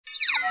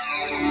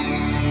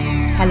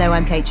Hello,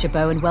 I'm Kate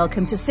Chabot and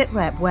welcome to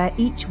SitRep, where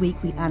each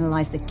week we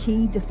analyse the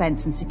key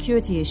defence and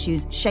security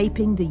issues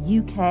shaping the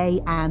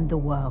UK and the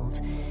world.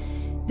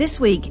 This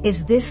week,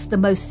 is this the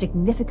most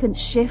significant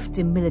shift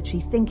in military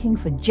thinking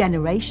for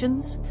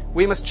generations?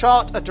 We must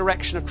chart a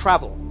direction of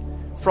travel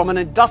from an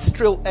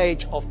industrial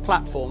age of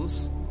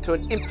platforms to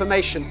an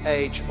information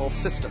age of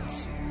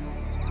systems.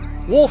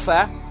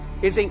 Warfare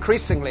is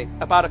increasingly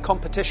about a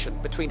competition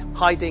between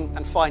hiding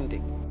and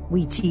finding.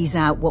 We tease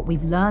out what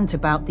we've learned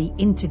about the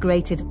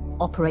integrated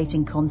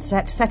operating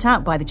concept set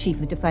out by the Chief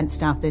of the Defence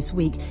Staff this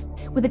week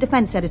with the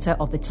Defence Editor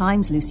of The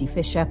Times, Lucy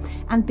Fisher,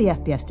 and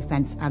BFBS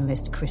Defence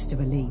Analyst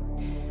Christopher Lee.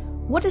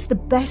 What is the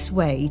best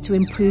way to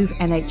improve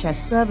NHS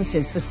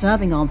services for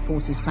serving armed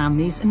forces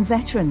families and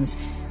veterans?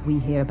 We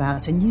hear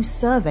about a new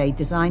survey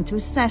designed to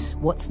assess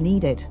what's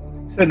needed.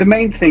 So the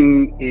main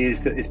thing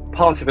is that it's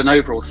part of an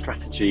overall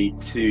strategy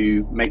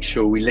to make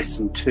sure we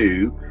listen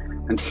to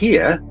and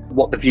hear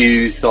what the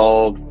views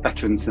of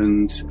veterans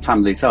and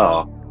families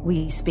are.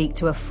 We speak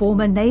to a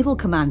former naval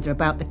commander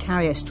about the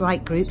carrier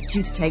strike group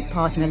due to take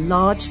part in a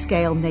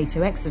large-scale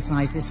NATO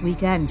exercise this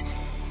weekend.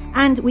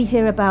 And we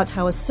hear about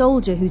how a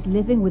soldier who's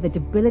living with a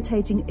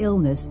debilitating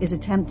illness is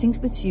attempting to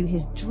pursue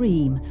his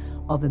dream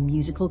of a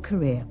musical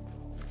career.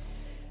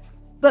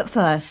 But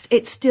first,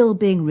 it's still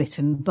being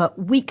written, but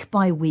week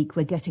by week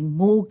we're getting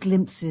more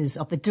glimpses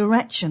of the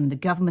direction the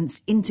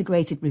government's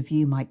integrated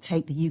review might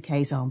take the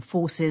UK's armed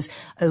forces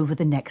over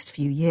the next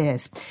few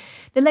years.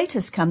 The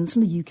latest comes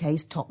from the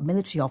UK's top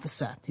military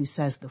officer, who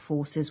says the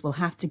forces will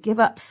have to give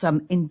up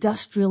some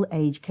industrial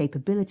age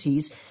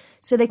capabilities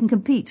so they can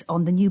compete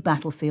on the new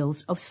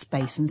battlefields of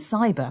space and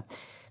cyber.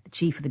 The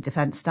Chief of the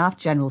Defence Staff,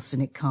 General Sir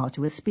Nick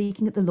Carter, was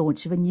speaking at the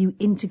launch of a new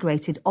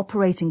integrated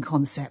operating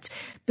concept,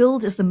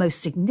 billed as the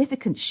most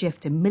significant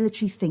shift in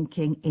military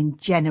thinking in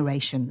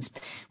generations.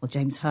 Well,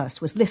 James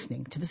Hurst was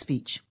listening to the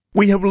speech.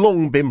 We have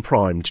long been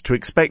primed to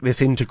expect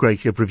this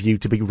integrated review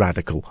to be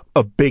radical,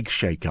 a big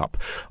shake-up.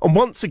 And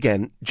once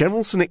again,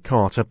 General Sir Nick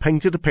Carter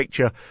painted a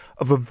picture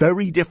of a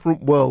very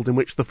different world in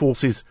which the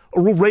forces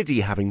are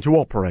already having to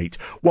operate,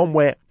 one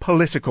where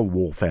political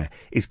warfare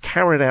is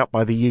carried out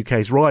by the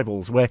UK's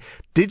rivals, where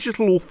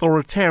digital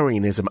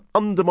authoritarianism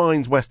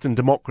undermines Western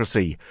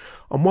democracy,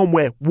 and one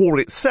where war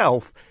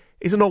itself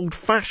is an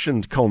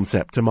old-fashioned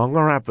concept among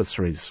our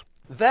adversaries.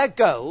 Their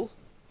goal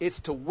is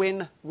to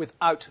win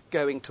without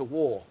going to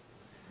war,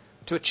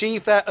 to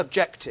achieve their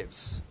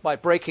objectives by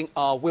breaking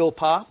our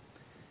willpower,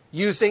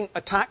 using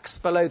attacks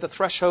below the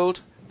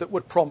threshold that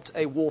would prompt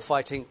a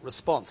warfighting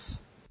response.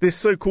 This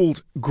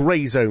so-called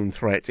grey zone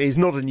threat is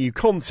not a new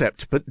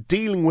concept, but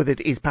dealing with it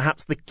is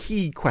perhaps the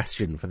key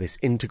question for this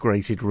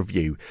integrated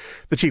review.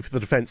 The Chief of the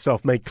Defence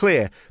Staff made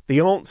clear the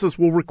answers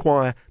will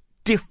require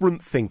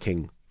different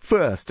thinking.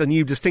 First, a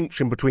new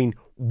distinction between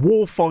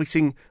war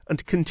fighting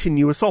and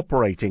continuous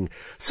operating.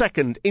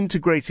 Second,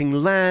 integrating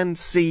land,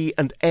 sea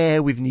and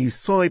air with new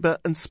cyber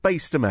and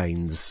space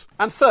domains.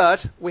 And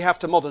third, we have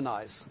to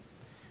modernise.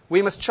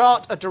 We must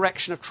chart a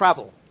direction of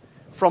travel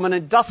from an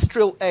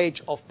industrial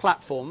age of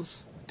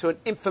platforms to an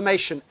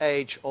information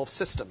age of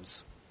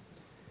systems.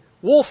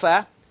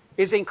 Warfare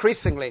is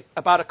increasingly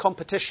about a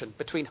competition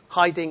between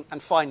hiding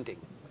and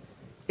finding.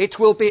 It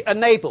will be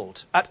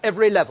enabled at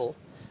every level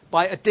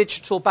by a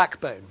digital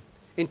backbone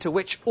into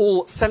which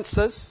all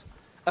sensors,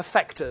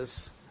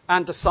 effectors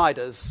and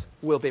deciders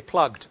will be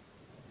plugged.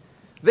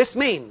 This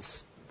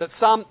means that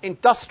some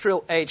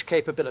industrial age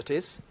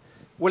capabilities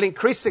will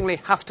increasingly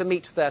have to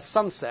meet their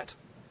sunset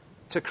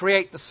to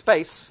create the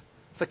space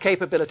for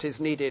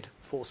capabilities needed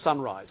for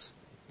sunrise.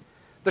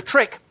 The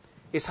trick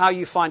is how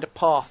you find a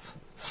path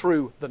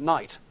through the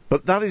night.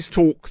 But that is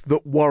talk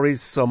that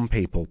worries some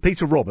people.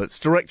 Peter Roberts,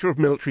 Director of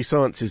Military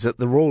Sciences at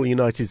the Royal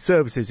United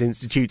Services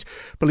Institute,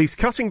 believes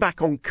cutting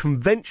back on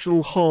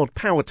conventional hard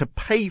power to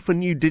pay for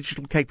new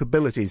digital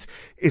capabilities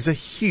is a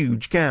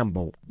huge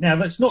gamble. Now,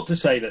 that's not to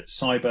say that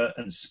cyber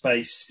and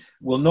space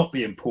will not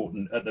be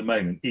important at the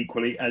moment,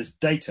 equally as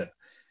data.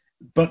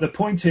 But the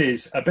point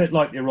is, a bit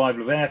like the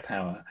arrival of air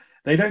power,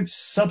 they don't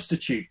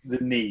substitute the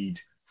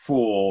need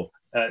for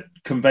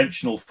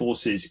conventional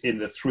forces in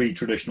the three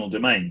traditional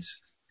domains.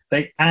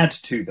 They add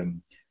to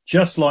them,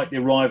 just like the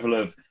arrival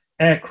of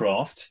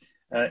aircraft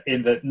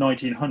in the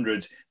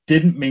 1900s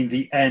didn't mean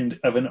the end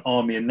of an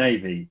army and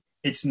navy.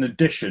 It's an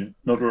addition,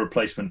 not a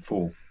replacement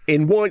for.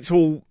 In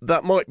Whitehall,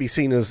 that might be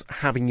seen as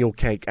having your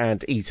cake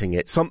and eating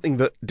it, something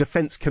that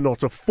Defence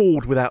cannot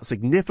afford without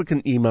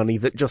significant new money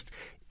that just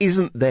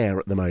isn't there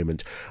at the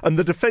moment. And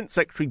the Defence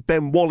Secretary,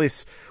 Ben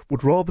Wallace,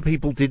 would rather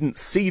people didn't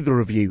see the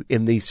review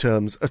in these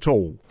terms at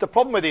all. The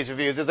problem with these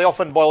reviews is they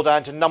often boil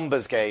down to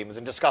numbers games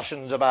and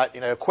discussions about,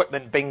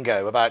 equipment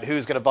bingo, about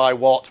who's going to buy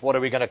what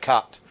are we going to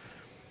cut,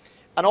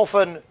 and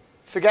often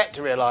forget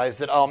to realise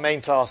that our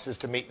main task is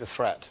to meet the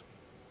threat.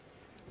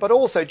 But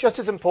also, just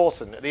as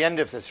important at the end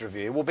of this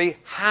review will be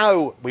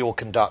how we will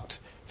conduct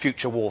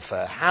future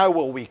warfare. How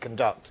will we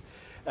conduct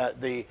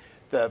the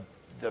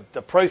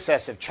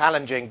process of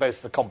challenging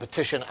both the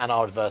competition and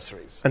our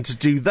adversaries? And to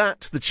do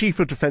that, the Chief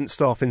of Defence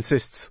Staff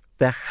insists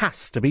there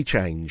has to be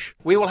change.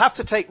 We will have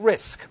to take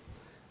risk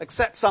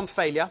accept some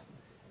failure,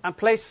 and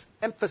place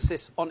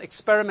emphasis on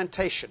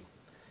experimentation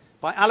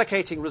by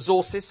allocating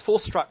resources,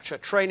 force structure,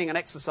 training and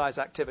exercise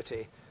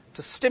activity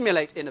to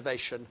stimulate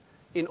innovation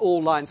in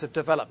all lines of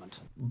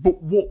development.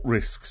 But what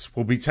risks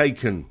will be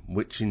taken?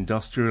 Which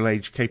industrial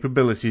age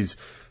capabilities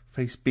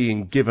face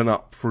being given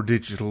up for a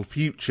digital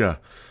future?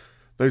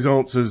 Those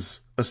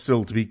answers are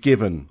still to be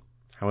given.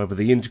 However,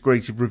 the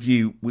integrated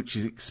review, which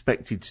is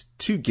expected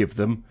to give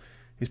them,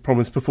 is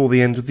promised before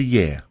the end of the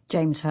year.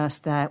 James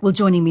Hurst there. Well,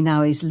 joining me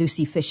now is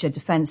Lucy Fisher,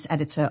 Defence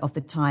Editor of The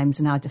Times,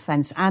 and our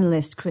Defence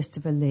Analyst,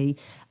 Christopher Lee.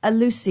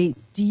 Lucy,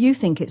 do you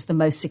think it's the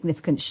most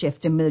significant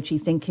shift in military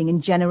thinking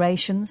in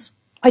generations?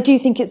 I do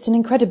think it's an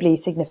incredibly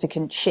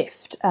significant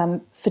shift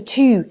for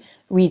two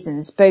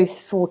reasons, both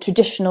for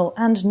traditional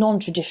and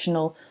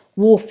non-traditional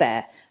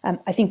warfare.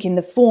 I think in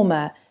the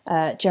former,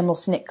 General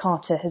Sir Nick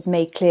Carter has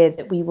made clear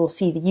that we will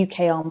see the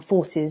UK Armed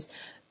Forces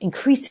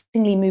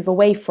increasingly move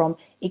away from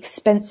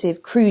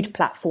expensive crude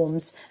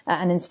platforms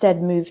and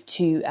instead move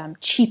to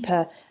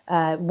cheaper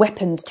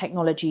weapons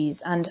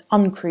technologies and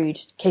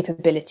uncrewed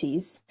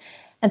capabilities.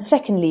 And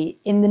secondly,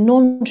 in the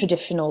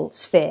non-traditional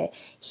sphere,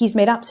 he's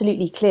made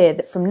absolutely clear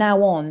that from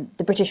now on,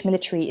 the British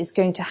military is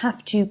going to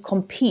have to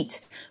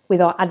compete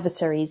with our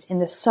adversaries in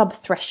the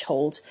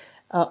sub-threshold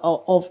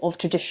of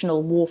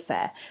traditional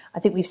warfare. I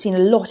think we've seen a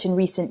lot in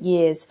recent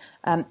years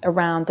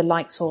around the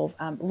likes of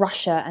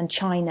Russia and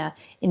China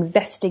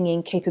investing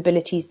in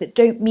capabilities that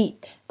don't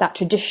meet that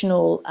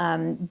traditional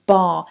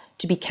bar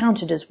to be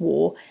counted as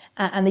war.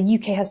 And the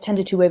UK has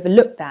tended to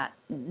overlook that.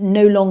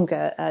 No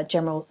longer,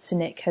 General Sir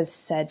Nick has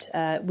said,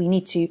 we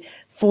need to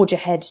forge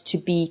ahead to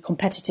be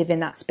competitive in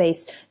that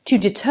space, to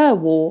deter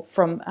war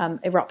from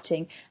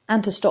erupting,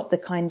 and to stop the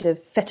kind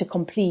of fait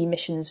accompli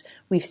missions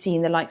we've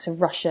seen the likes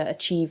of Russia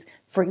achieve,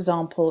 for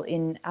example,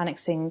 in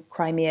annexing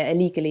Crimea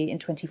illegally in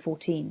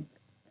 2014.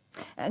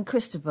 And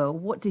Christopher,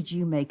 what did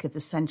you make of the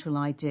central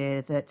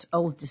idea that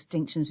old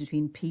distinctions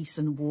between peace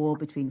and war,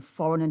 between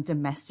foreign and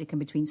domestic, and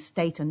between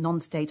state and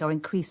non-state are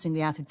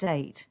increasingly out of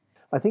date?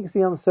 I think it's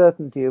the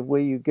uncertainty of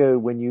where you go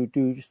when you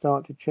do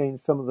start to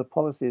change some of the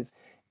policies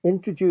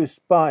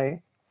introduced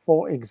by,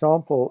 for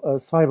example,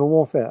 cyber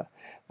warfare,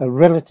 a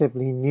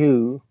relatively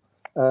new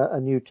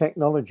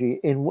technology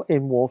in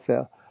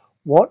warfare.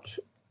 What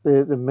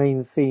the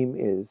main theme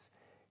is,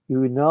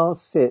 you now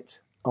sit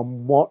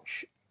and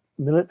watch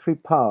military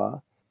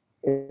power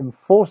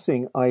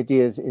enforcing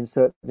ideas in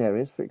certain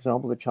areas, for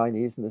example, the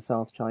Chinese in the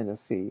South China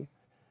Sea.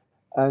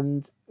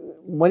 And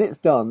when it's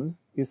done,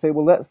 you say,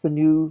 well, that's the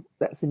new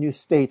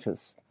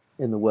status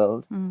in the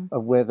world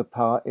of where the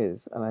power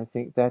is. And I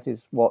think that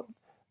is what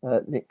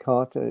General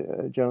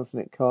Sir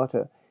Nick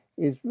Carter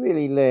is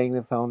really laying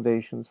the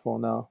foundations for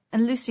now.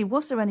 And Lucy,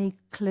 was there any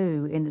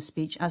clue in the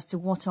speech as to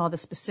what are the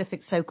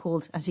specific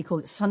so-called, as he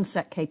called it,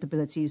 sunset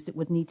capabilities that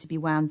would need to be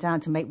wound down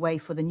to make way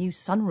for the new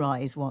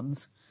sunrise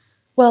ones?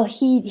 Well,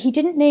 he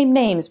didn't name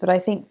names, but I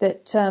think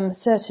that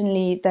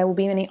certainly there will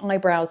be many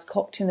eyebrows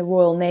cocked in the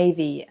Royal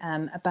Navy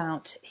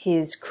about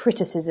his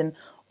criticism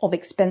of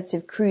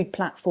expensive crude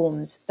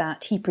platforms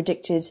that he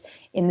predicted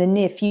in the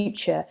near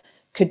future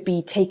could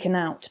be taken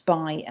out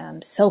by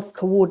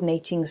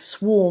self-coordinating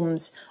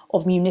swarms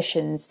of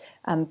munitions,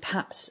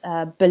 perhaps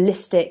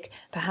ballistic,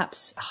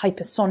 perhaps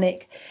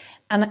hypersonic.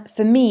 And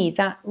for me,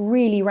 that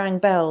really rang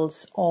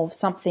bells of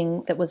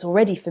something that was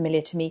already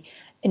familiar to me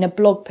in a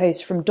blog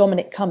post from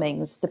Dominic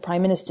Cummings, the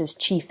Prime Minister's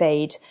chief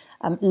aide,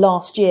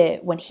 last year,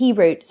 when he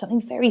wrote something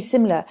very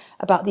similar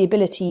about the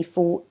ability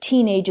for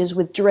teenagers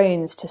with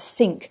drones to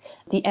sink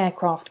the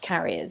aircraft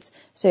carriers.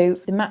 So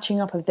the matching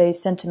up of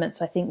those sentiments,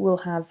 I think, will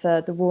have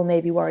the Royal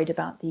Navy worried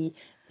about the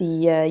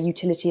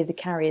utility of the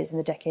carriers in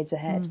the decades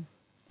ahead.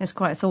 It's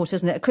quite a thought,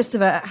 isn't it?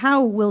 Christopher,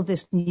 how will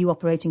this new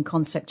operating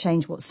concept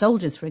change what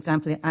soldiers, for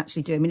example,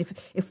 actually do? I mean,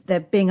 if they're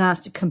being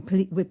asked to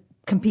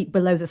compete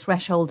below the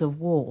threshold of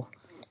war.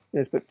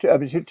 Yes, but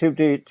two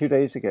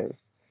days ago,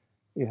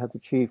 you had the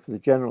chief of the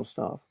general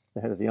staff,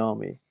 the head of the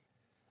army,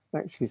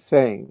 actually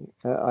saying,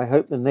 I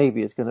hope the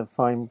Navy is going to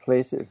find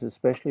places,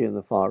 especially in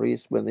the Far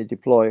East, when they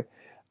deploy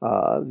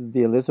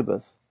the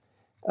Elizabeth,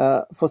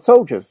 for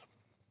soldiers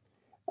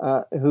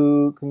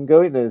who can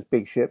go in those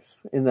big ships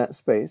in that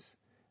space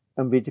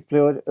and be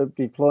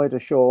deployed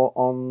ashore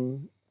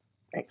on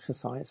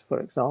exercise, for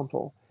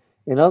example.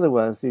 In other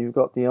words, you've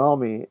got the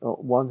army on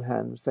one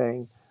hand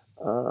saying,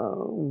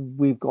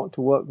 we've got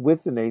to work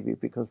with the Navy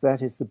because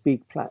that is the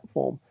big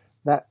platform.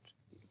 That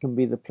can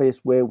be the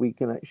place where we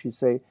can actually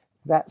say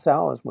that's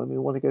ours when we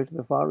want to go to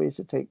the Far East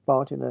to take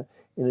part in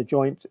a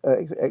joint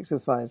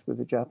exercise with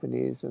the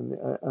Japanese and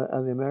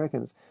the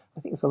Americans.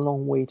 I think it's a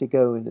long way to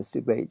go in this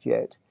debate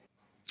yet.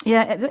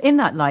 Yeah, in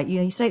that light,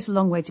 you say it's a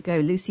long way to go.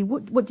 Lucy,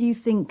 what do you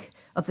think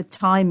of the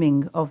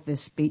timing of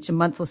this speech, a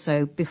month or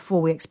so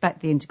before we expect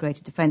the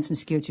Integrated Defence and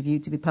Security Review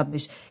to be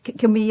published?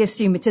 Can we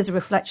assume it is a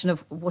reflection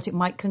of what it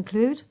might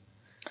conclude?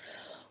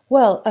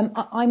 Well,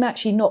 I'm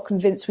actually not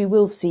convinced we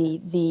will see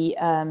the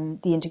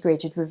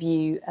Integrated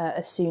Review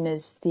as soon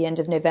as the end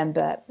of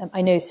November.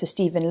 I know Sir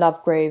Stephen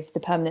Lovegrove, the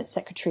Permanent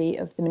Secretary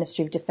of the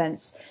Ministry of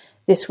Defence,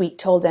 this week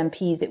told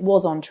MPs it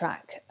was on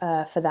track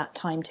for that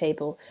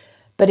timetable.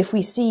 But if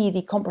we see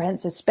the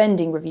comprehensive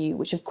spending review,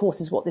 which of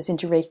course is what this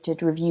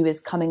integrated review is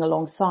coming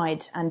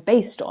alongside and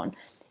based on,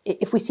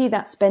 if we see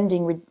that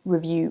spending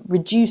review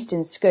reduced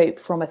in scope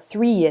from a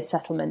 3-year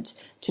settlement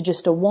to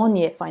just a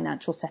 1-year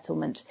financial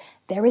settlement,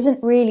 there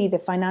isn't really the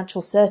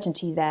financial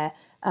certainty there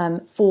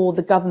for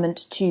the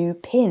government to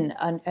pin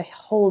a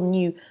whole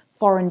new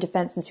foreign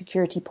defence and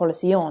security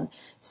policy on.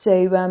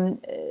 So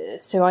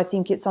I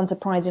think it's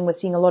unsurprising we're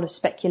seeing a lot of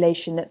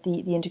speculation that the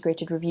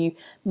integrated review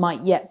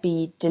might yet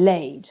be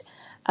delayed.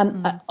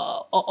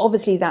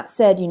 Obviously, that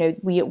said,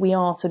 we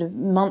are sort of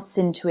months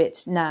into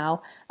it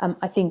now.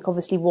 I think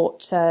obviously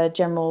what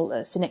General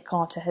Sinead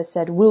Carter has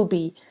said will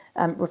be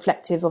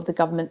reflective of the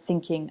government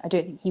thinking. I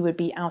don't think he would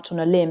be out on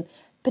a limb,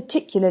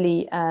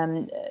 particularly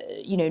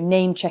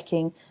name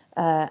checking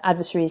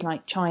adversaries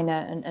like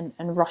China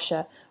and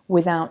Russia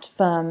without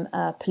firm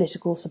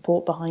political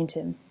support behind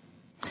him.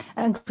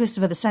 And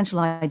Christopher, the central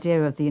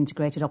idea of the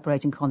integrated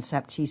operating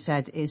concept, he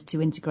said, is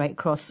to integrate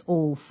across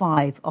all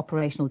 5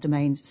 operational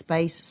domains: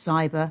 space,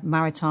 cyber,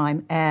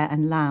 maritime, air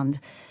and land.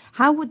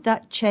 How would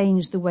that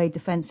change the way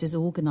defence is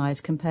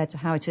organised compared to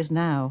how it is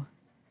now?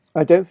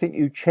 I don't think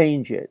you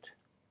change it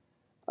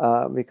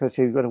because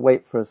you've got to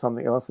wait for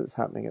something else that's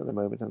happening at the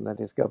moment, and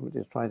that is government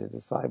is trying to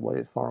decide what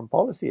its foreign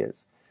policy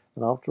is.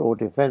 And after all,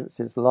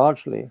 defence is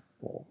largely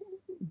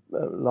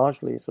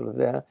sort of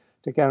there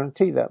to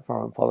guarantee that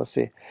foreign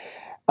policy.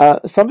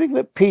 Something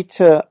that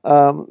Peter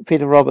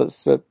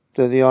Roberts at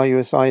the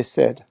RUSI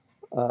said,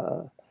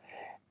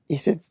 he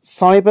said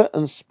cyber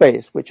and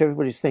space, which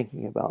everybody's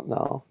thinking about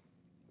now,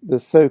 the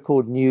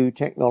so-called new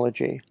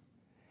technology,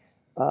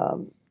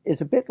 is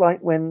a bit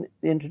like when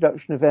the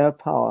introduction of air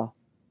power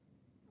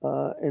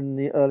in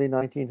the early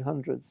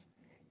 1900s.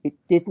 It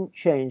didn't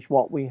change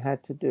what we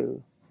had to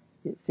do.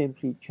 It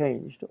simply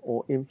changed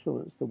or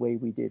influenced the way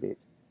we did it.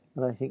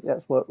 And I think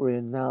that's what we're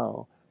in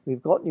now.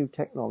 We've got new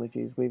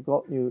technologies, we've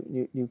got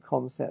new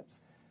concepts,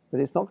 but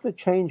it's not going to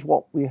change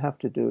what we have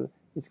to do.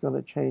 It's going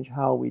to change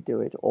how we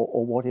do it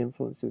or what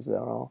influences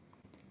there are.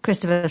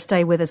 Christopher,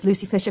 stay with us.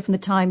 Lucy Fisher from The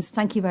Times,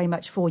 thank you very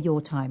much for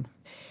your time.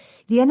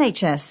 The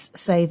NHS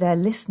say they're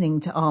listening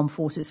to armed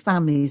forces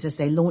families as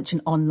they launch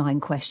an online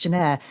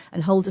questionnaire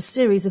and hold a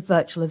series of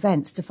virtual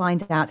events to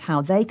find out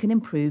how they can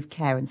improve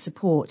care and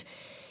support.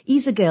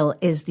 Isa Gill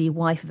is the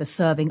wife of a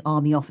serving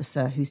army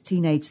officer whose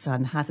teenage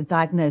son has a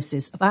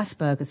diagnosis of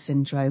Asperger's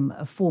syndrome,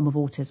 a form of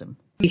autism.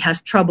 He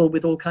has trouble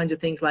with all kinds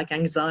of things like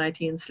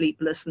anxiety and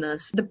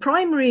sleeplessness. The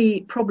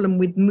primary problem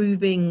with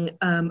moving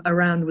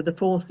around with the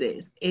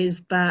forces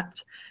is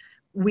that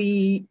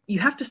you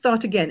have to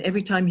start again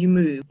every time you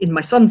move. In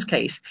my son's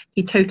case,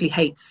 he totally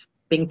hates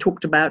being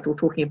talked about or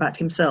talking about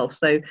himself.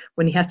 So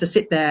when he has to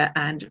sit there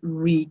and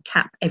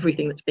recap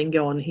everything that's been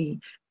going on, he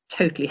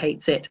totally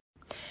hates it.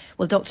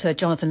 Well, Dr.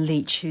 Jonathan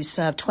Leach, who's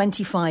served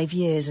 25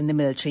 years in the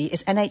military,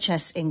 is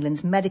NHS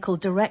England's Medical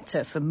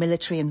Director for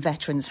Military and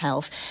Veterans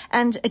Health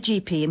and a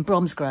GP in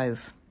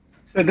Bromsgrove.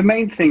 So the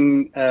main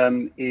thing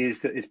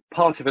is that it's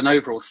part of an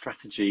overall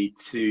strategy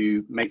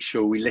to make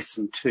sure we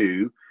listen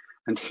to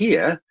and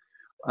hear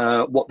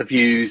what the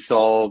views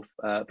of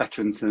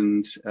veterans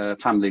and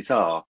families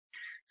are.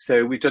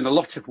 So we've done a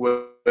lot of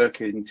work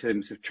in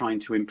terms of trying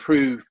to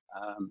improve,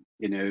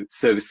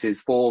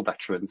 services for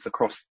veterans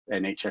across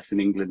NHS in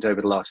England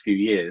over the last few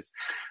years.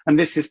 And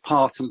this is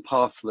part and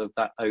parcel of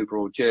that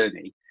overall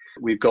journey.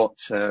 We've got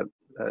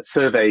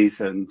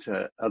surveys and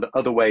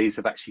other ways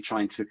of actually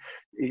trying to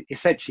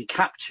essentially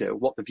capture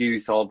what the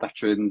views of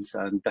veterans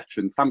and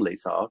veteran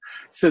families are,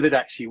 so that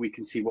actually we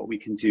can see what we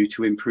can do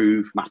to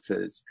improve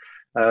matters.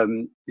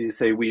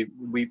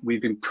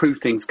 We've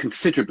improved things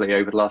considerably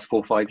over the last 4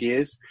 or 5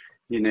 years.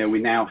 We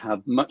now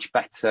have much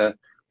better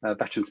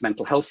veterans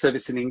mental health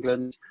service in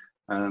England.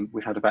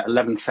 We've had about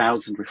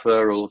 11,000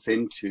 referrals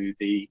into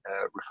the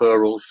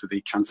referrals for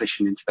the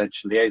transition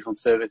intervention liaison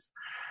service.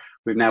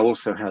 We've now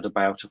also had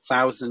about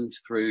 1,000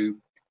 through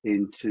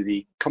into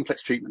the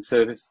complex treatment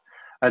service.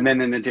 And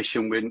then in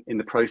addition, we're in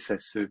the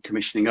process of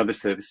commissioning other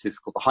services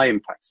called the high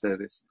impact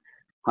service,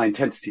 high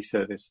intensity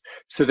service,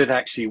 so that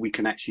actually we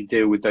can actually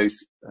deal with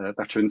those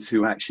veterans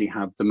who actually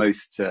have the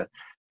most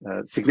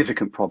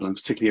significant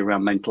problems, particularly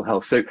around mental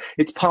health. So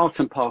it's part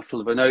and parcel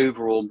of an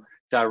overall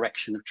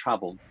direction of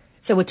travel.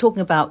 So we're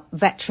talking about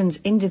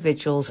veterans,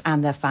 individuals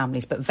and their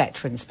families, but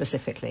veterans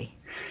specifically.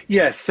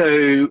 Yes.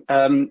 So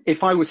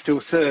if I was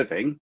still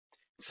serving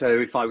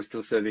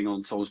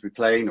on Salisbury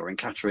Plain or in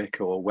Catterick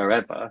or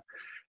wherever,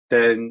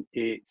 then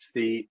it's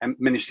the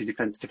Ministry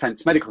of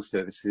Defence Medical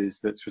Services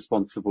that's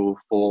responsible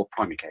for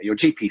primary care, your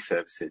GP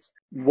services.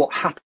 What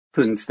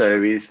happens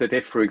though is that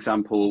if, for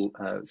example,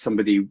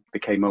 somebody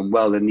became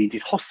unwell and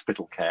needed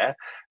hospital care,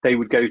 they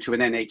would go to an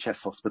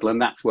NHS hospital,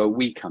 and that's where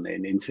we come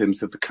in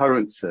terms of the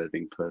current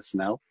serving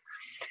personnel.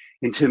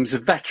 In terms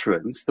of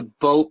veterans, the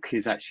bulk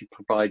is actually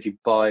provided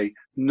by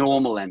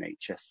normal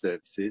NHS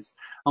services,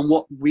 and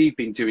what we've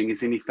been doing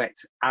is in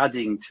effect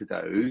adding to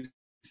those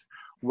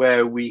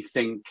where we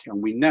think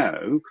and we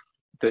know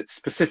that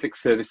specific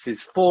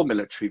services for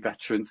military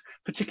veterans,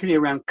 particularly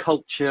around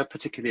culture,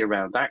 particularly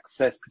around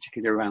access,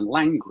 particularly around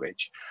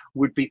language,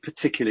 would be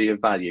particularly of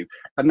value.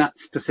 And that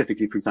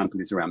specifically, for example,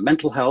 is around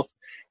mental health.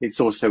 It's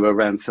also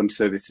around some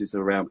services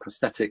around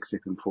prosthetics,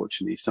 if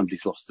unfortunately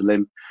somebody's lost a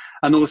limb.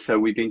 And also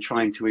we've been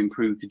trying to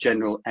improve the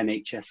general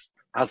NHS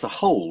as a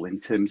whole in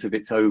terms of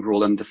its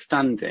overall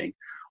understanding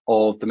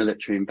of the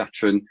military and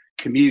veteran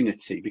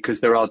community,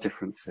 because there are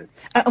differences.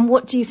 And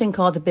what do you think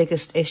are the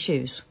biggest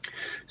issues?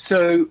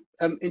 So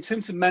in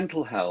terms of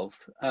mental health,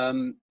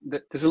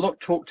 there's a lot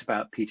talked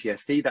about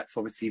PTSD. That's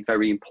obviously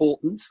very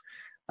important.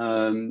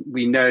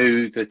 We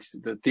know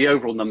that the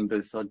overall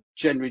numbers are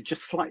generally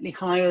just slightly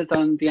higher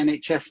than the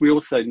NHS. We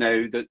also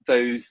know that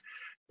those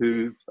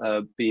who've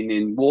been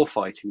in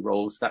warfighting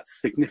roles, that's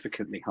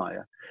significantly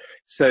higher.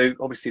 So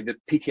obviously the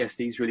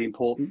PTSD is really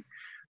important.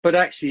 But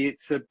actually,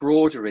 it's a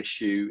broader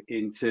issue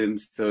in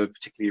terms of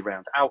particularly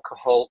around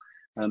alcohol,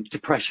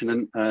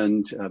 depression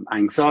and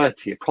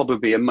anxiety are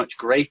probably a much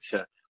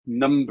greater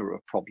number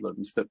of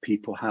problems that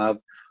people have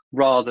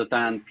rather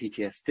than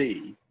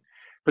PTSD.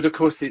 But of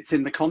course, it's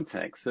in the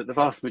context that the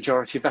vast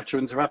majority of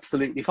veterans are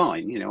absolutely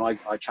fine. You know, I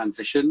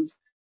transitioned,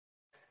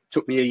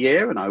 took me a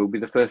year, and I will be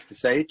the first to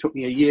say it took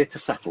me a year to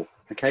settle,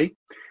 okay?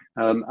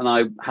 And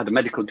I had a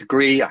medical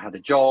degree, I had a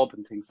job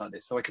and things like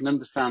this. So I can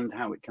understand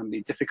how it can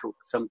be difficult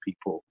for some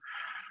people.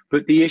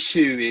 But the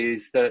issue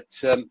is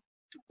that,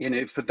 you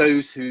know, for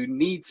those who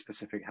need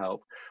specific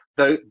help,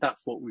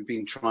 that's what we've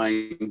been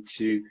trying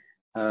to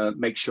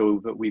make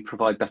sure that we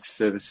provide better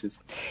services.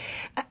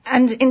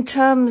 And in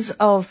terms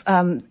of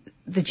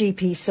the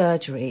GP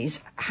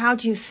surgeries, how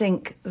do you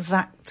think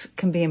that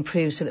can be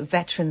improved so that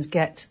veterans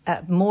get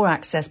more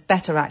access,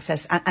 better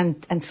access,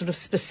 and sort of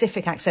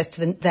specific access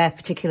to their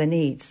particular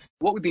needs?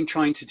 What we've been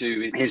trying to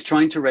do is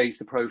trying to raise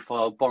the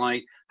profile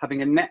by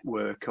having a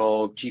network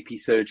of GP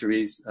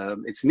surgeries.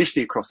 It's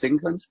initially across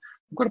England.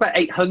 We've got about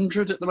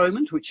 800 at the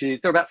moment, there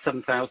are about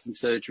 7,000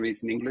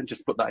 surgeries in England,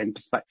 just to put that in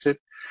perspective.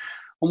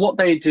 And what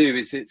they do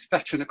is it's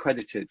veteran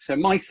accredited. So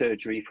my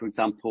surgery, for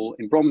example,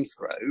 in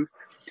Bromsgrove,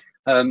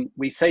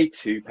 we say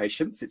to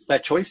patients, it's their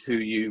choice who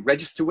you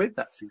register with.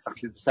 That's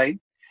exactly the same.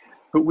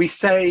 But we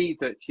say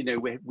that, you know,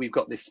 we've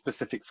got this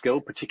specific skill,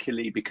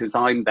 particularly because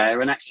I'm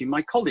there. And actually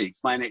my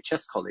colleagues, my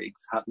NHS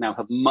colleagues now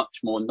have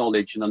much more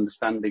knowledge and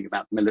understanding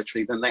about the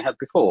military than they had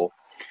before.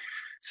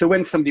 So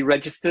when somebody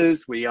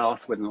registers, we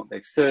ask whether or not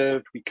they've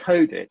served, we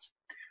code it.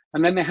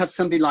 And then they have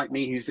somebody like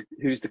me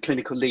who's the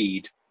clinical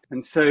lead.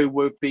 And so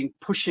we've been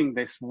pushing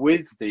this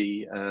with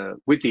the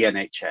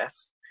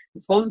NHS.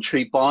 It's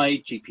voluntary by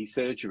GP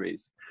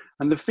surgeries.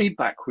 And the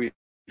feedback we've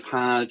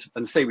had,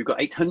 and say we've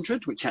got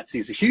 800, which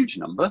actually is a huge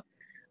number.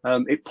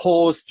 It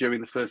paused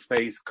during the first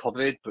phase of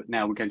COVID, but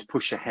now we're going to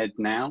push ahead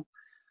now.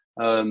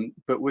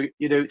 But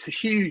it's a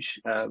huge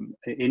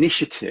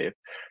initiative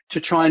to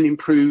try and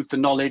improve the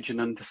knowledge and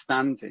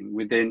understanding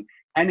within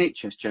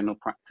NHS general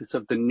practice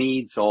of the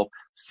needs of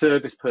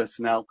service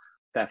personnel,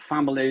 their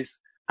families,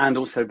 and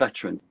also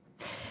veterans.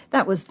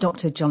 That was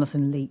Dr.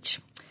 Jonathan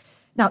Leach.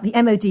 Now, the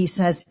MOD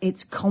says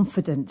it's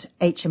confident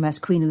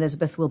HMS Queen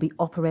Elizabeth will be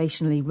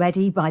operationally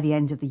ready by the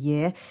end of the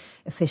year.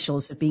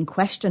 Officials have been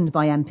questioned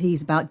by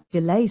MPs about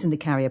delays in the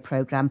carrier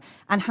programme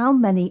and how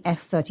many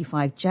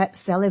F-35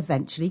 jets they'll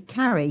eventually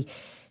carry.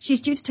 She's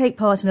due to take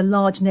part in a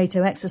large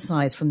NATO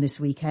exercise from this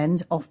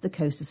weekend off the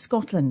coast of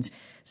Scotland.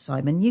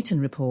 Simon Newton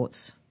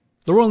reports.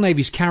 The Royal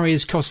Navy's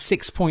carriers cost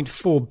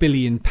 £6.4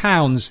 billion,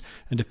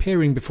 and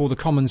appearing before the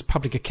Commons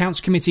Public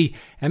Accounts Committee,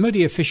 MOD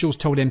officials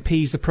told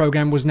MPs the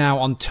programme was now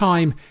on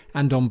time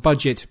and on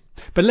budget.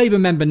 But Labour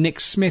member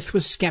Nick Smith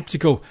was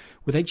sceptical.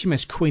 With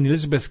HMS Queen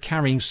Elizabeth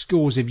carrying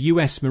scores of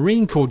US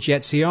Marine Corps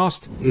jets, he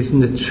asked, "Isn't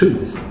the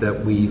truth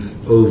that we've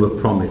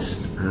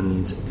overpromised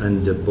and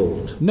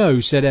underbought?" No,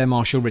 said Air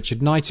Marshal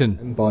Richard Knighton.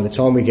 And by the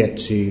time we get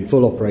to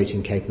full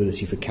operating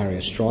capability for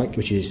Carrier Strike,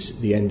 which is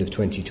the end of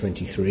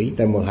 2023,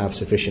 then we'll have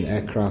sufficient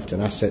aircraft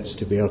and assets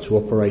to be able to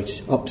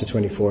operate up to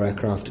 24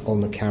 aircraft on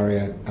the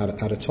carrier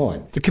at a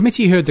time. The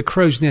committee heard the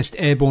Crow's Nest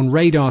airborne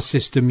radar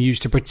system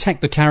used to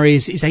protect the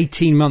carriers is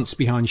 18 months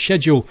behind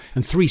schedule,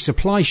 and 3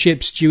 supply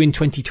ships due in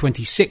 2026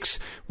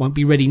 won't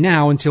be ready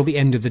now until the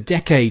end of the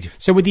decade.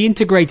 So with the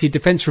integrated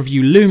defence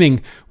review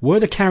looming, were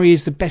the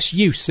carriers the best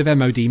use of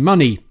MOD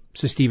money?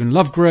 Sir Stephen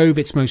Lovegrove,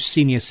 its most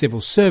senior civil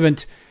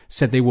servant,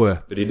 said they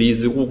were. But it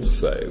is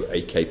also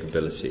a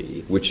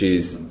capability which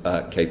is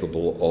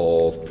capable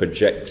of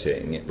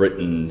projecting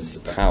Britain's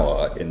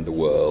power in the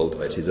world.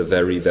 It is a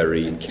very,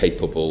 very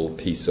capable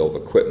piece of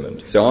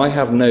equipment. So I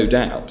have no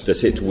doubt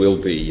that it will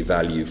be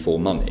value for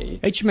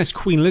money. HMS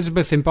Queen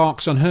Elizabeth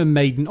embarks on her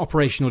maiden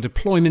operational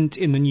deployment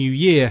in the new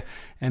year.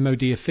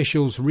 MOD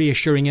officials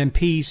reassuring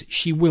MPs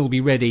she will be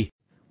ready.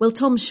 Well,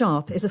 Tom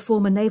Sharp is a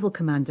former naval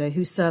commander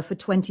who served for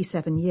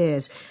 27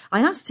 years.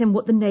 I asked him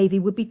what the Navy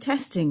would be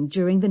testing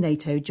during the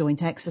NATO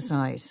joint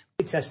exercise.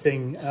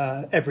 Testing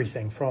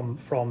everything from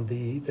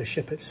the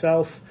ship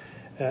itself,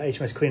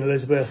 HMS Queen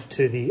Elizabeth,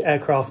 to the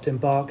aircraft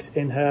embarked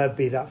in her,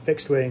 be that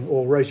fixed wing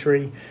or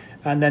rotary,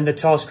 and then the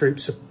task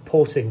group support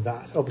supporting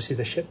that. Obviously,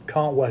 the ship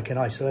can't work in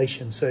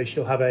isolation, so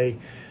she'll have a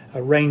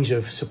range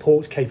of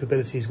support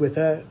capabilities with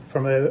her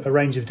from a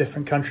range of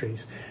different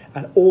countries.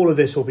 And all of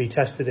this will be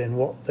tested in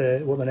what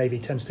the Navy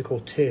tends to call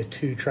Tier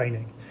 2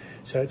 training.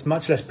 So it's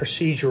much less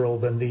procedural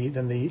than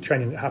the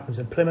training that happens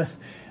in Plymouth,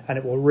 and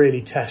it will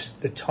really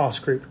test the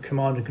task group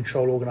command and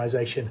control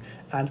organisation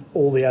and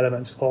all the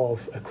elements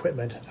of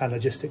equipment and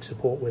logistic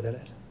support within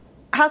it.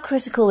 How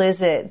critical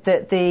is it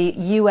that the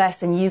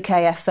US and UK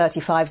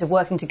F-35s are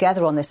working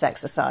together on this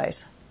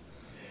exercise?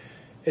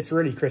 It's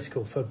really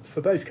critical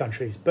for both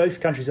countries. Both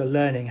countries are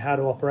learning how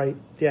to operate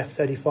the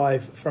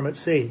F-35 from at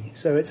sea.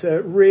 So it's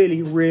a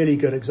really, really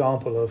good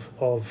example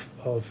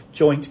of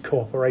joint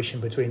cooperation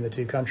between the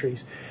two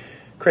countries.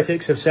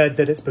 Critics have said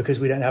that it's because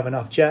we don't have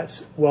enough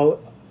jets. Well,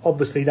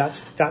 obviously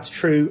that's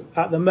true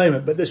at the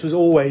moment, but this was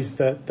always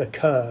the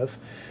curve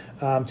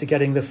to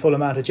getting the full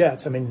amount of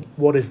jets. I mean,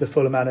 what is the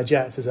full amount of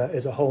jets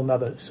is a whole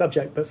nother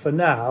subject. But for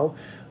now,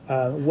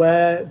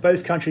 where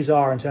both countries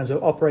are in terms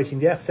of operating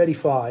the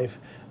F-35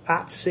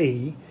 at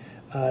sea,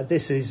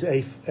 this is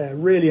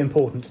really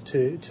important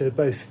to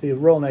both the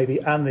Royal Navy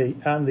and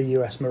the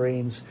US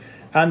Marines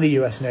and the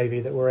US Navy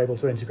that we're able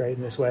to integrate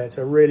in this way. It's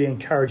a really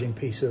encouraging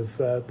piece of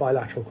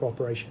bilateral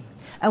cooperation.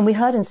 And we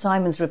heard in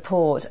Simon's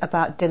report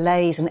about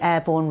delays in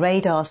airborne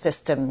radar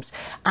systems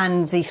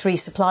and the 3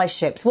 supply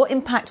ships. What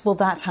impact will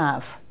that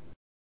have?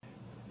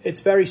 It's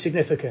very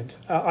significant.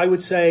 I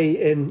would say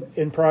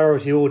in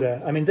priority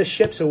order. I mean, the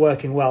ships are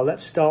working well.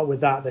 Let's start with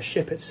that. The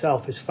ship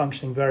itself is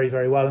functioning very,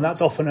 very well, and that's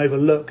often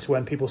overlooked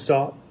when people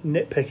start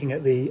nitpicking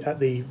at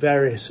the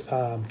various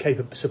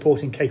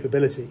supporting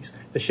capabilities.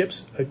 The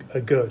ships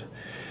are good.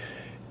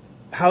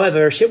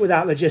 However, a ship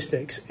without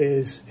logistics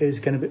is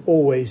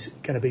always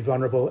going to be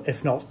vulnerable,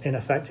 if not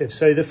ineffective.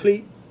 So the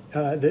fleet,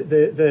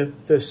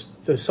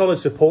 the solid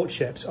support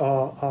ships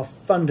are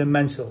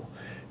fundamental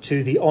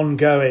to the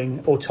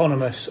ongoing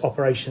autonomous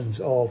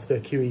operations of the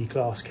QE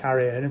class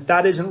carrier. And if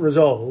that isn't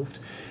resolved,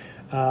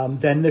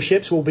 then the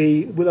ships they'll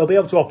be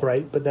able to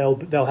operate, but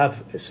they'll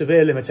have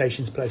severe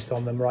limitations placed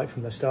on them right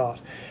from the start.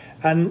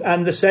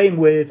 And the same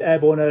with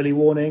airborne early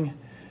warning,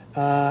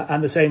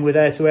 and the same with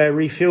air-to-air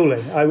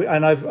refuelling.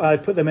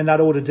 I've put them in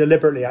that order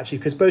deliberately, actually,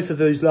 because both of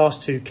those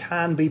last two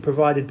can be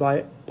provided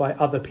by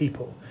other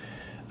people.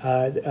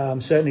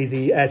 Certainly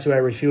the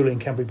air-to-air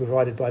refuelling can be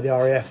provided by the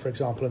RAF, for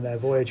example, in their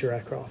Voyager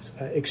aircraft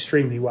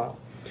extremely well.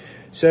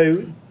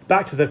 So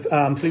back to the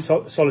fleet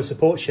solid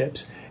support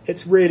ships,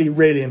 it's really,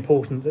 really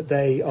important that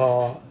they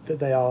are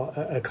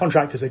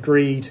contractors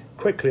agreed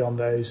quickly on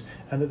those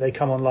and that they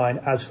come online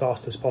as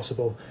fast as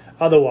possible.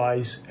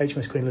 Otherwise,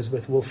 HMS Queen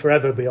Elizabeth will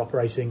forever be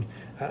operating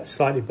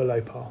slightly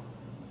below par.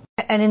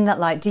 And in that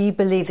light, do you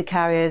believe the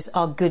carriers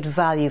are good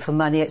value for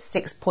money at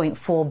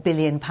 £6.4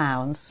 billion?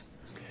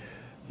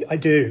 I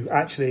do,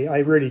 actually. I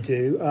really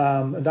do.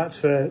 That's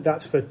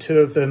for 2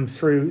 of them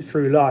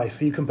through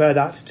life. You compare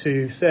that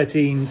to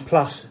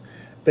 13+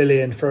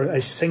 billion for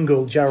a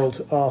single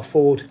Gerald R.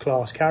 Ford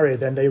class carrier,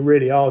 then they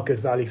really are good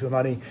value for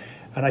money.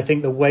 And I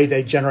think the way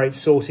they generate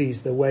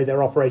sorties, the way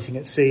they're operating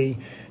at sea,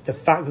 the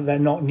fact that they're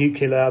not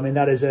nuclear, I mean,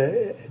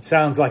 it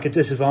sounds like a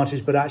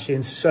disadvantage, but actually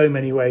in so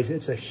many ways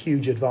it's a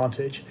huge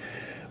advantage.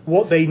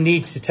 What they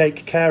need to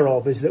take care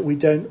of is that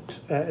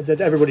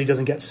that everybody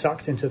doesn't get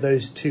sucked into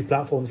those 2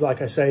 platforms.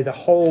 Like I say, the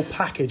whole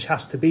package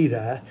has to be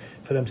there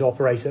for them to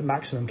operate at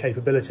maximum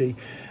capability.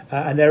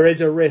 And there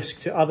is a risk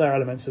to other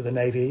elements of the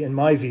Navy, in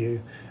my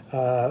view,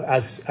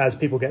 as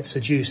people get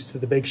seduced to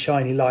the big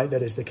shiny light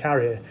that is the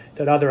carrier,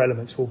 that other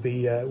elements will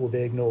be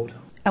ignored.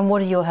 And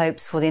what are your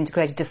hopes for the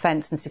Integrated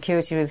Defence and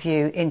Security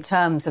Review in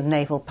terms of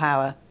naval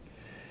power?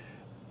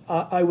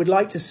 I would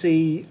like to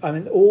see,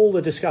 all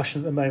the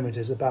discussion at the moment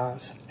is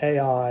about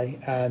AI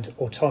and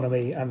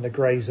autonomy and the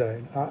grey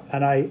zone,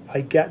 and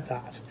I get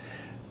that.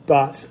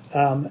 But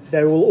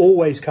there will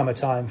always come a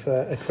time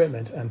for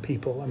equipment and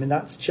people. I mean,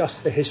 that's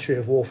just the history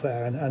of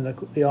warfare, and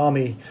the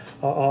Army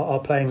are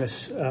playing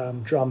this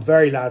drum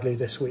very loudly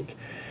this week.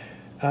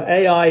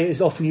 AI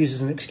is often used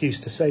as an excuse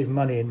to save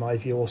money, in my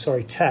view,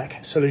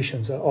 tech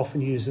solutions are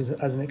often used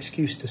as an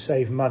excuse to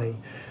save money.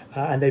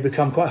 And they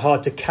become quite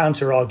hard to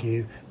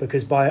counter-argue,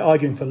 because by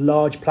arguing for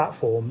large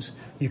platforms,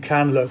 you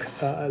can look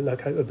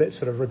a bit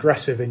sort of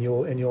regressive in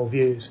your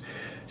views.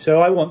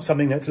 So I want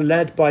something that's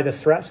led by the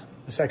threat.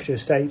 The Secretary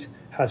of State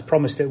has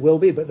promised it will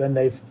be, but then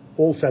they've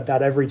all said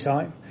that every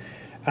time,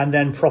 and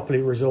then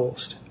properly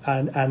resourced,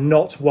 and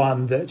not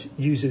one that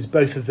uses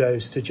both of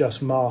those to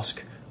just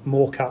mask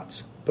more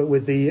cuts. But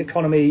with the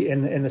economy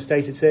in the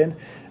state it's in,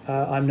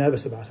 I'm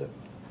nervous about it.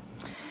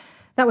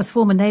 That was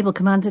former Naval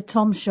Commander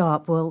Tom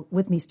Sharp. Well,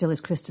 with me still is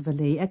Christopher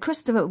Lee.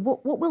 Christopher,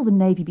 what will the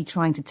Navy be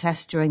trying to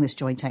test during this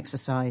joint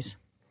exercise?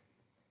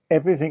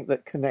 Everything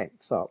that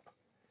connects up,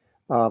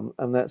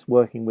 and that's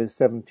working with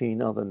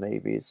 17 other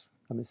navies.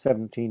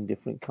 17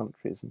 different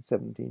countries and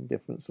 17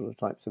 different sort of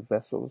types of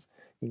vessels,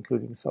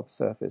 including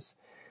subsurface.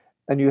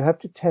 And you have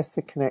to test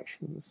the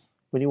connections.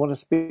 When you want to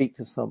speak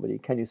to somebody,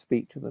 can you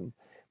speak to them?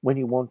 When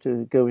you want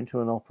to go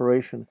into an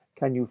operation,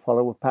 can you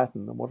follow a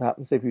pattern? And what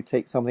happens if you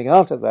take something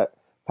out of that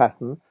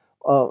pattern?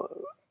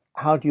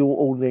 how do you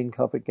all link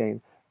up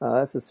again?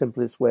 That's the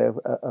simplest way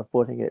of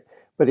putting it.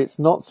 But it's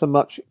not so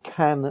much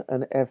can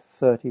an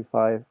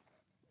F-35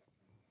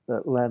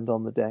 land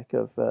on the deck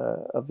of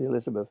the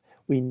Elizabeth.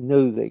 We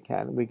know they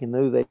can. We can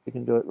know they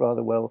can do it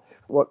rather well.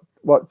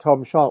 What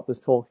Tom Sharp was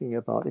talking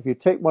about, if you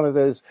take one of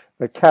those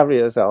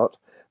carriers out,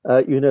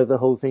 the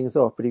whole thing's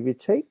off. But if you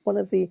take one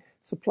of the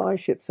supply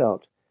ships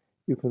out,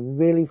 you can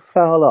really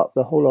foul up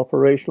the whole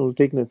operational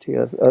dignity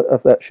of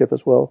that ship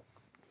as well.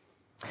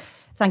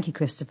 Thank you,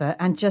 Christopher.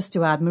 And just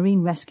to add,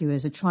 marine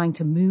rescuers are trying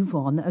to move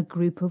on a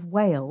group of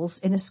whales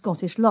in a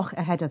Scottish loch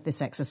ahead of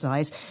this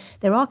exercise.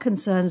 There are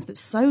concerns that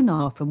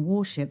sonar from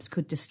warships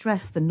could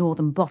distress the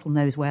northern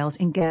bottlenose whales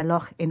in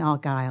Gairloch in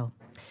Argyll.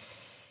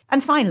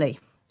 And finally,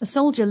 a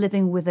soldier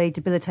living with a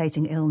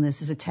debilitating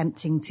illness is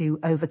attempting to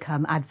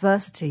overcome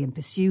adversity and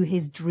pursue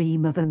his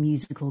dream of a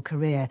musical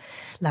career.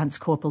 Lance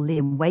Corporal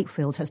Liam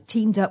Wakefield has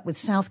teamed up with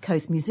South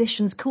Coast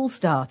musicians Cool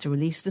Star to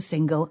release the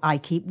single I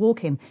Keep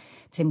Walking.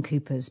 Tim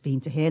Cooper's been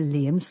to hear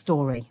Liam's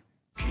story.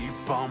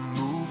 Keep on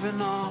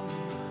moving on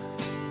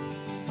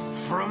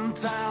from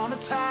town to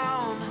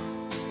town.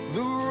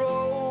 The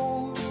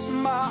road's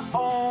my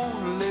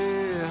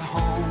only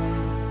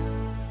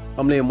home.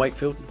 I'm Liam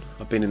Wakefield.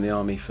 I've been in the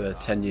army for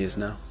 10 years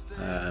now.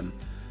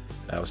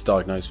 I was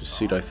diagnosed with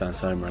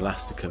pseudoxanthoma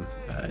elasticum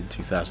in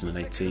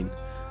 2018,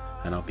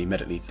 and I'll be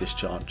medically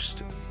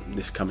discharged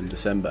this coming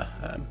December.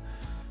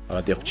 I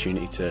had the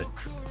opportunity to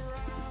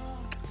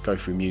go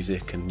through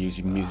music and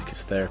use music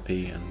as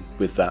therapy, and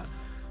with that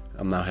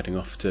I'm now heading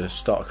off to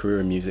start a career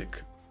in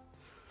music.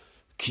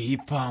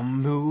 Keep on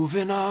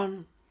moving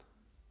on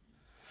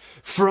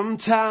from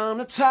town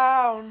to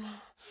town.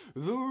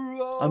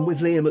 I'm with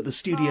Liam at the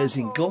studios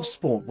in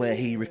Gosport where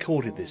he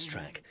recorded this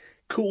track.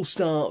 Cool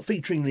Star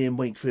featuring Liam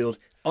Wakefield,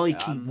 I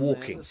Keep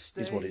Walking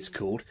is what it's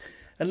called.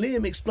 And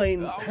Liam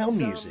explained how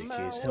music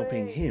is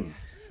helping him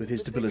with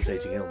his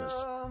debilitating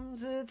illness.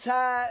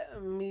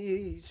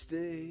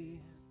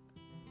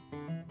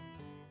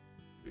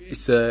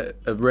 It's a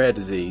rare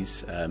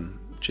disease,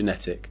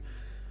 genetic,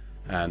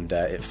 and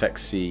it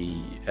affects the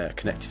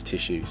connective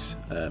tissues,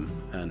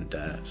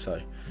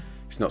 so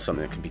it's not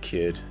something that can be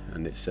cured,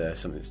 and it's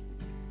something that's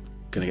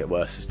going to get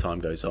worse as time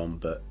goes on,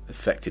 but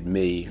affected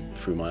me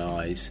through my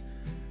eyes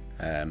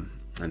and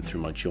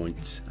through my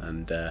joints,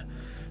 and so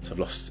I've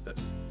lost a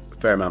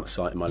fair amount of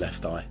sight in my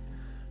left eye,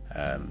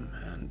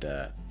 and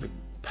the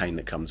pain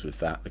that comes with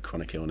that, the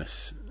chronic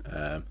illness.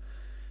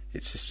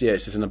 It's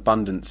just an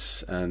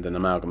abundance and an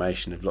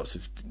amalgamation of lots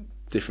of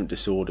different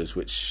disorders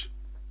which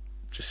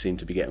just seem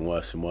to be getting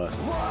worse and worse.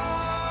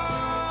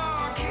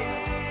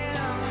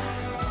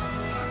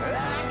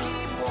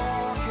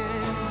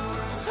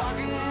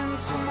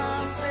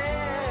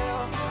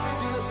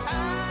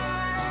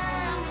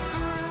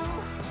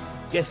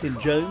 Gethin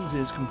Jones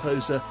is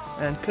composer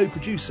and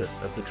co-producer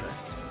of the track.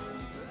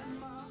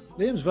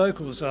 Liam's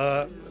vocals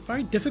are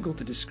very difficult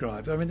to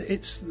describe. I mean,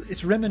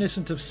 it's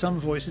reminiscent of some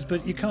voices,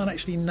 but you can't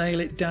actually nail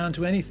it down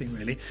to anything,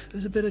 really.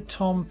 There's a bit of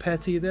Tom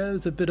Petty there,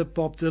 there's a bit of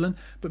Bob Dylan,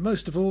 but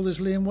most of all there's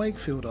Liam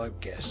Wakefield, I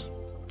guess.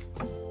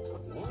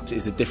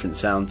 It's a different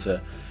sound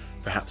to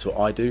perhaps what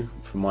I do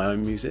from my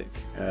own music,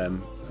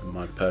 and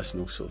my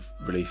personal sort of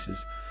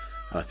releases.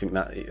 And I think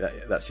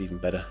that's even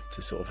better,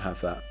 to sort of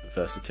have that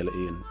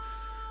versatility and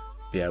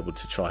be able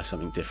to try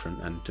something different,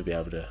 and to be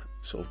able to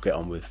sort of get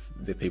on with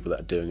the people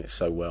that are doing it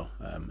so well.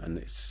 And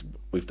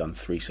we've done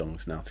 3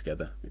 songs now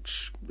together,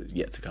 which is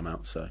yet to come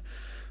out. So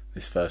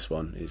this first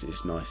one is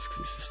nice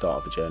because it's the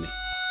start of a journey.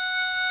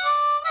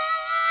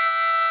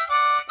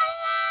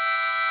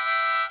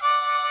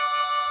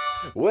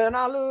 When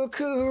I look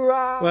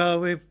around.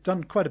 Well, we've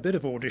done quite a bit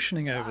of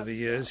auditioning over the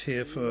years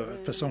here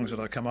for songs that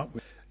I come up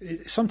with.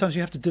 Sometimes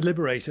you have to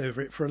deliberate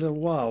over it for a little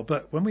while,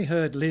 but when we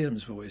heard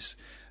Liam's voice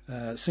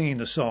singing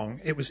the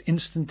song, it was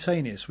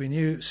instantaneous. We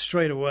knew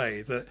straight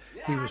away that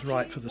he was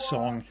right for the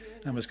song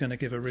and was going to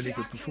give a really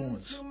good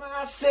performance.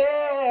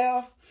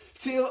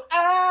 Till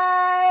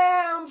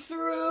I am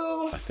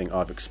through. I think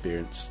I've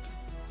experienced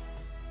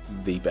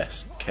the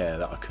best care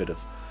that I could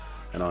have,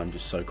 and I'm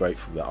just so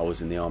grateful that I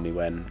was in the army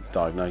when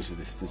diagnosed with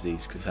this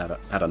disease, because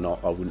had I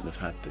not, I wouldn't have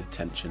had the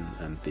attention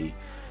and the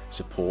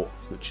support,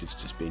 which has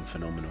just been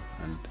phenomenal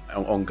and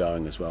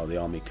ongoing as well. The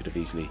army could have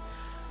easily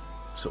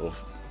sort of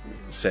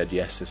said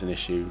yes, there's an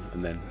issue,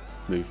 and then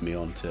moved me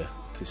on to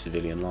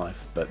civilian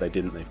life, but they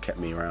didn't. They've kept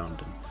me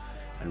around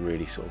and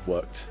really sort of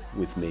worked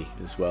with me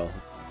as well.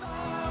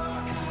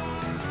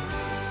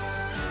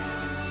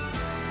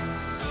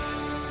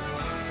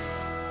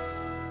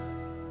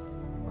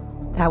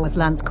 That was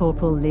Lance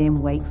Corporal Liam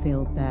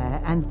Wakefield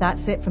there. And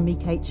that's it from me,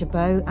 Kate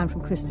Chabot, and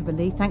from Christopher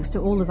Lee. Thanks to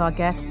all of our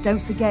guests.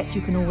 Don't forget,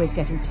 you can always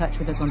get in touch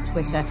with us on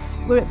Twitter.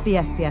 We're at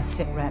BFBS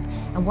SitRep.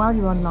 And while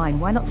you're online,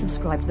 why not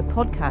subscribe to the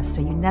podcast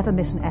so you never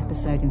miss an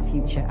episode in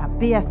future at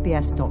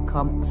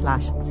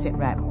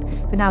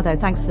bfbs.com/sitrep. For now, though,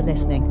 thanks for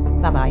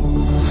listening. Bye-bye.